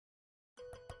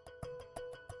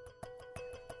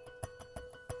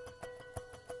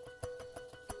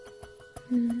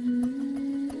Across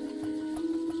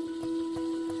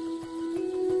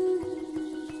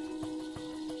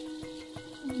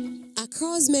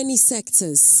many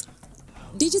sectors,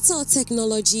 digital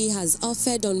technology has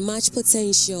offered unmatched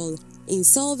potential in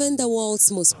solving the world's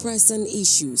most pressing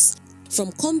issues.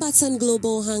 From combating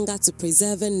global hunger to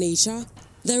preserving nature,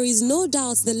 there is no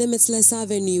doubt the limitless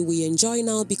avenue we enjoy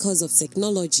now because of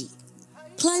technology.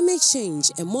 Climate change,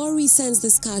 a more recent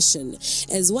discussion,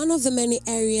 is one of the many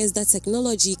areas that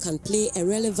technology can play a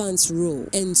relevant role.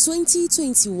 In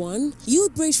 2021,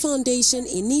 Youth Bridge Foundation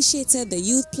initiated the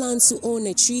Youth Plan to Own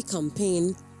a Tree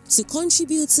campaign to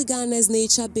contribute to Ghana's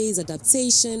nature-based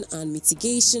adaptation and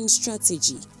mitigation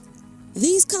strategy.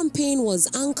 This campaign was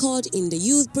anchored in the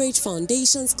Youth Bridge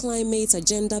Foundation's Climate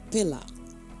Agenda pillar,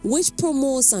 which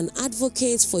promotes and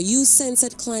advocates for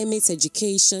youth-centered climate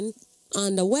education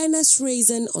and awareness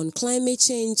raising on climate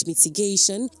change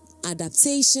mitigation,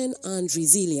 adaptation, and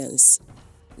resilience.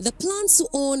 The Plan to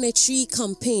Own a Tree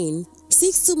campaign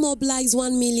seeks to mobilize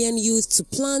 1 million youth to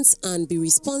plant and be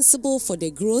responsible for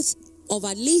the growth of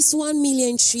at least 1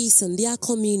 million trees in their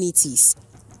communities.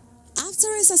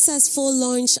 After a successful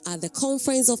launch at the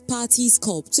Conference of Parties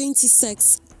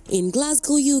COP26 in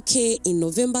Glasgow, UK in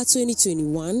November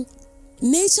 2021,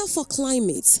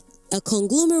 Nature4Climate, a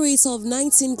conglomerate of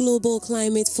 19 global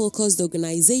climate-focused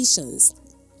organizations,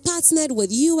 partnered with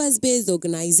US-based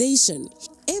organization,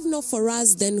 If Not For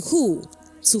Us Then Who,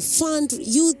 to fund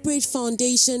Youth Bridge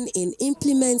Foundation in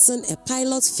implementing a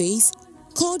pilot phase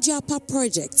called DUAPA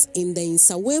project in the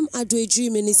Nsawam Adwedri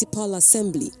Municipal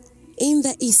Assembly in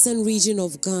the eastern region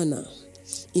of Ghana.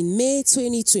 In May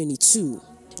 2022,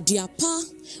 DUAPA,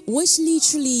 which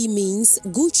literally means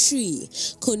good tree,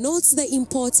 connotes the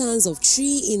importance of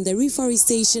tree in the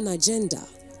reforestation agenda.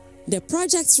 The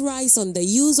project rides on the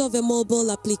use of a mobile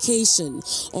application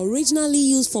originally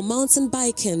used for mountain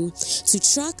biking to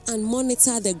track and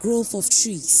monitor the growth of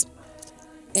trees.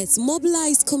 It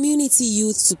mobilized community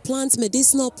youth to plant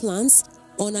medicinal plants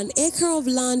on an acre of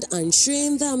land and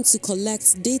train them to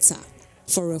collect data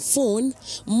for a phone,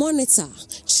 monitor,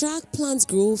 track plant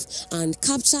growth, and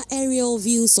capture aerial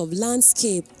views of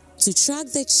landscape to track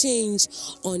the change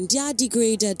on their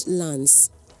degraded lands.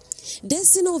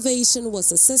 This innovation was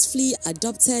successfully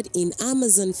adopted in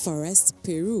Amazon forest,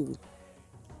 Peru.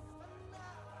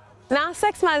 Now,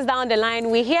 6 months down the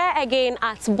line, we're here again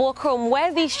at Bokrom,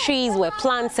 where these trees were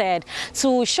planted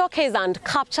to showcase and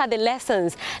capture the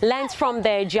lessons learned from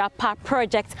the DUAPA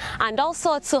project and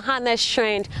also to harness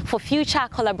strength for future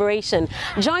collaboration.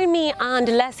 Join me and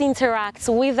let's interact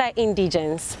with the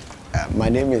indigents. My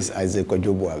name is Isaac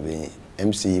Ojobuabi,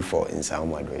 MC for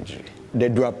Nsawam Adwedri. The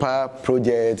DUAPA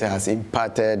project has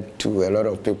impacted to a lot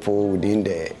of people within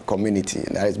the community,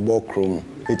 that is Bokrom.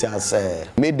 It has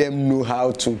made them know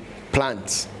how to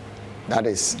plant. That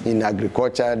is, in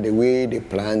agriculture, the way they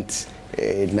plant,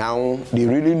 now they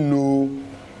really know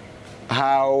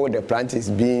how the plant is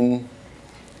being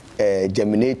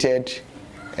germinated,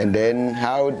 and then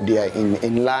how they are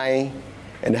in line,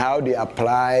 and how they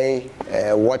apply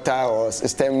water or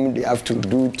system they have to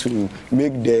do to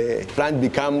make the plant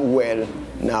become well.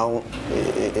 Now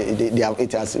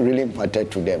it has really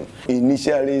impacted to them.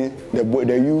 Initially,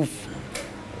 the youth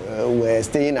were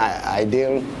staying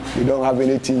idle, they don't have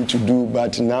anything to do,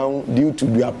 but now due to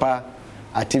DUAPA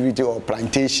activity or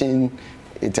plantation,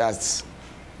 it has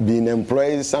been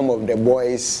employed some of the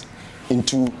boys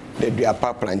into the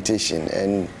DUAPA plantation,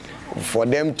 and for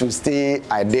them to stay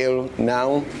idle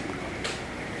now,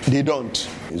 they don't.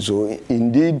 So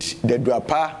indeed, the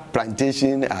DUAPA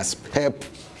plantation has helped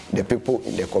the people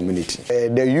in the community.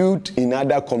 The youth in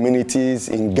other communities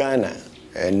in Ghana,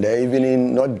 and even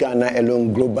in not Ghana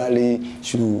alone, globally,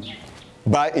 should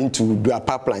buy into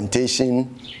DUAPA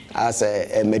plantation as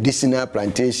a medicinal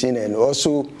plantation, and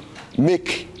also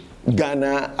make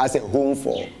Ghana as a home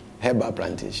for herbal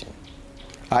plantation.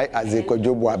 I, as a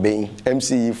Kojobuabe,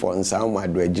 MCE for Nsawam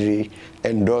Adwedri,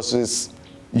 endorses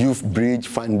Youth Bridge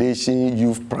Foundation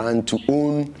Youth Plan to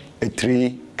Own a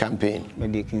Tree campaign. My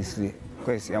name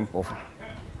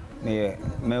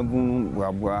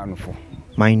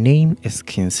is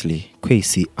Kingsley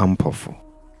Kwesi Ampofo,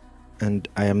 and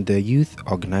I am the youth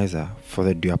organizer for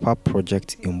the DUAPA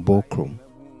project in Bokrom.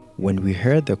 When we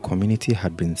heard the community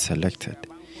had been selected,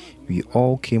 we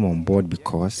all came on board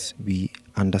because we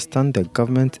understand the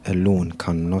government alone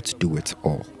cannot do it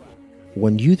all.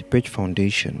 When Youth Bridge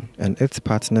Foundation and its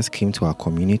partners came to our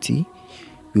community,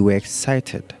 we were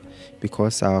excited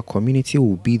because our community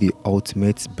will be the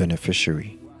ultimate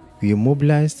beneficiary. We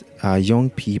mobilized our young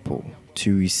people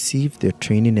to receive the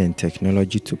training and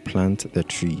technology to plant the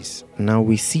trees. Now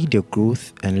we see the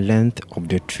growth and length of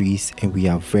the trees and we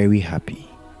are very happy.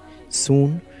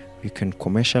 Soon, we can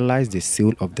commercialize the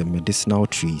sale of the medicinal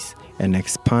trees and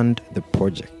expand the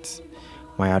project.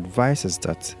 My advice is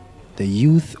that the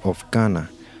youth of Ghana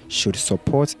should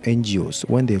support NGOs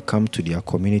when they come to their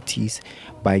communities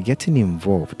by getting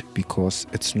involved, because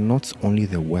it's not only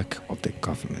the work of the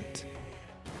government.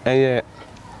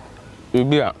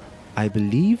 I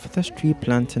believe this tree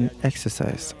planting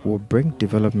exercise will bring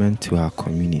development to our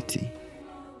community.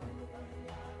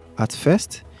 At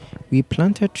first, we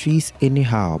planted trees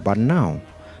anyhow, but now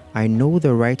I know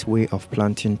the right way of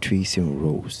planting trees in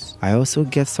rows. I also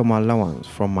get some allowance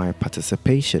from my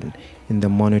participation in the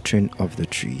monitoring of the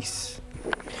trees.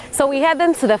 So we head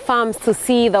into the farms to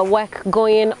see the work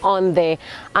going on there,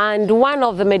 and one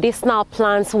of the medicinal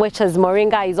plants, which is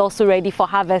moringa, is also ready for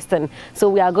harvesting. So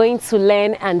we are going to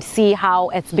learn and see how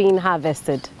it's being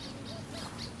harvested.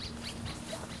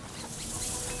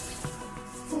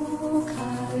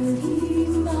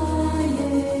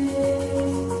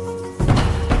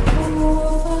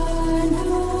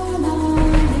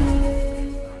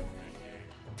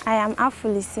 I am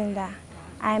Afulisinda.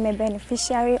 I am a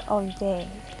beneficiary of the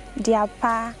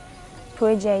DUAPA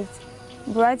project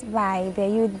brought by the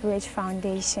Youth Bridge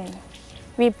Foundation.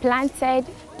 We planted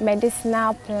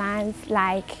medicinal plants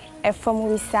like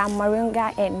efomwisa,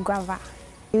 moringa and guava.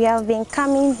 We have been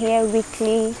coming here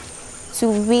weekly to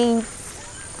weed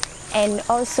and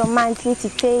also monthly to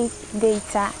take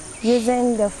data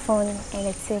using the phone and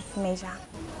a tape measure.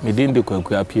 My name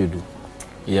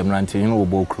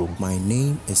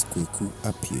is Kweku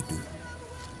Apiedu.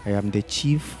 I am the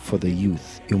chief for the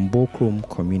youth in Bokrom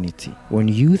community. When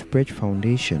Youth Bridge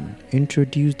Foundation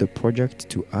introduced the project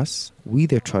to us, we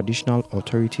the traditional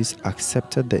authorities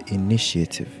accepted the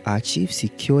initiative. Our chief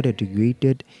secured a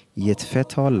degraded yet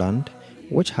fertile land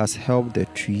which has helped the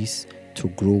trees to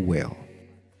grow well.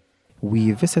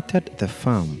 We visited the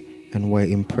farm and were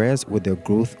impressed with the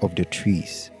growth of the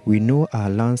trees. We know our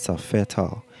lands are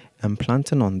fertile and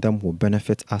planting on them will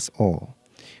benefit us all.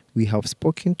 We have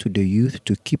spoken to the youth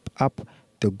to keep up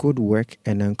the good work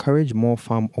and encourage more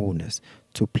farm owners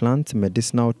to plant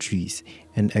medicinal trees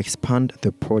and expand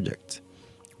the project.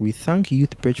 We thank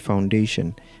Youth Bridge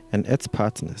Foundation and its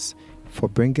partners for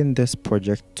bringing this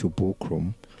project to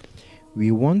Bokrom.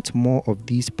 We want more of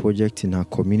these projects in our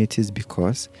communities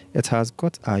because it has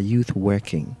got our youth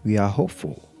working. We are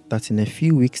hopeful that in a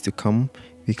few weeks to come,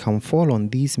 we can fall on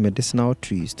these medicinal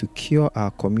trees to cure our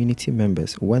community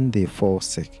members when they fall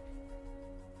sick.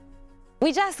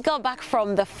 We just got back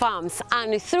from the farms,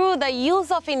 and through the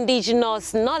use of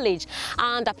indigenous knowledge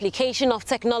and application of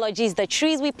technologies, the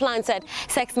trees we planted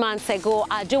 6 months ago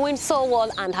are doing so well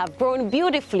and have grown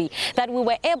beautifully that we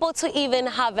were able to even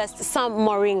harvest some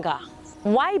moringa.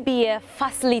 YBF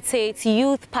facilitates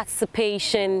youth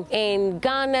participation in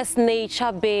Ghana's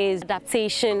nature-based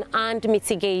adaptation and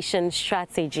mitigation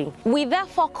strategy. We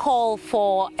therefore call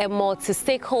for a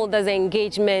multi-stakeholders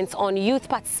engagement on youth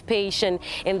participation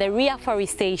in the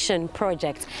reforestation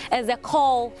project as a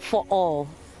call for all.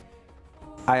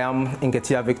 I am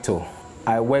Nketia Victor.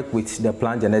 I work with the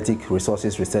Plant Genetic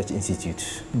Resources Research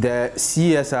Institute. The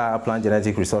CSR Plant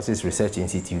Genetic Resources Research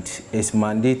Institute is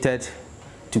mandated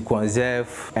to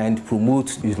conserve and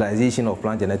promote utilization of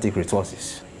plant genetic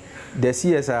resources. The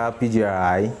CSR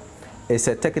PGRI is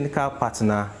a technical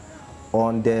partner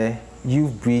on the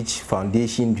Youth Bridge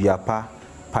Foundation DUAPA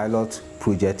pilot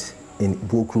project in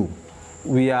Bokrom.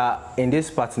 We are in this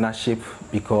partnership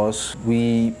because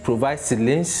we provide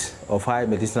seedlings of high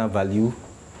medicinal value,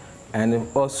 and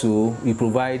also we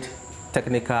provide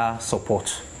technical support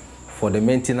for the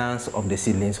maintenance of the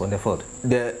seedlings on the field.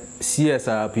 The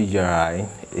CSR PGRI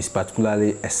is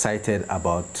particularly excited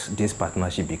about this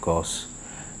partnership because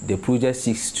the project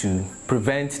seeks to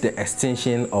prevent the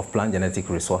extinction of plant genetic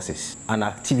resources, an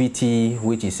activity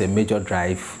which is a major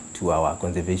drive to our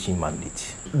conservation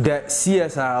mandate. The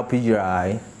CSR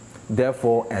PGRI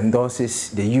therefore endorses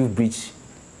the Youth Bridge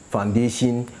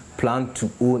Foundation Plan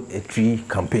to Own a Tree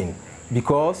campaign,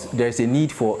 because there is a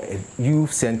need for a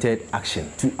youth-centered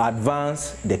action to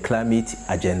advance the climate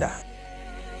agenda.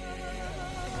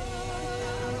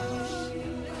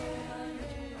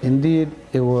 Indeed,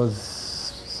 it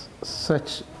was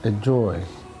such a joy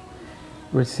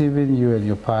receiving you and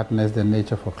your partners, the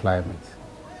Nature4Climate.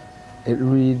 It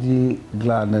really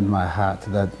gladdened my heart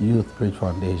that Youth Bridge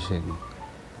Foundation,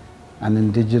 an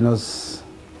indigenous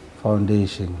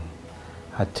foundation,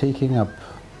 had taken up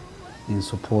in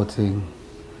supporting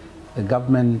a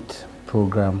government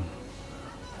program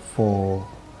for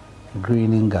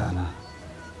greening Ghana,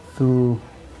 through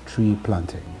tree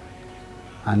planting.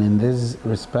 And in this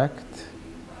respect,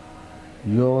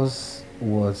 yours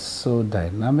was so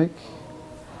dynamic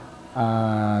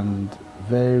and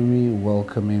very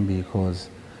welcoming because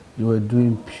you were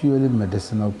doing purely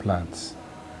medicinal plants,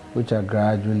 which are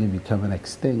gradually becoming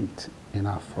extinct in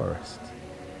our forest.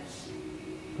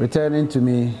 Returning to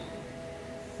me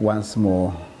once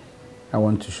more, I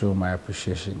want to show my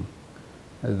appreciation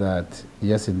that,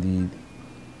 yes, indeed,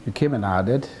 you came and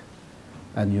added,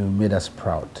 and you made us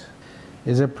proud.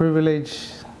 It's a privilege,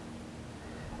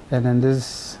 and in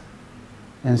this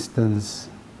instance,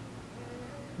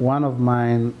 one of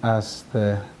mine as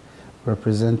the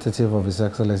representative of His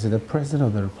Excellency, the President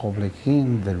of the Republic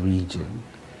in the region,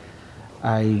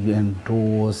 I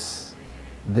endorse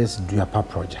this DUAPA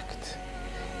project.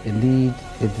 Indeed,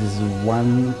 it is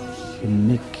one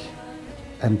unique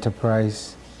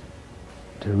enterprise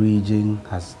the region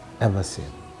has ever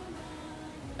seen.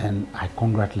 And I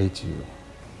congratulate you.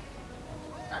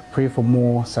 I pray for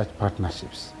more such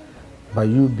partnerships. By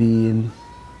you being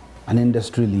an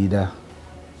industry leader,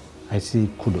 I say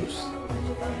kudos.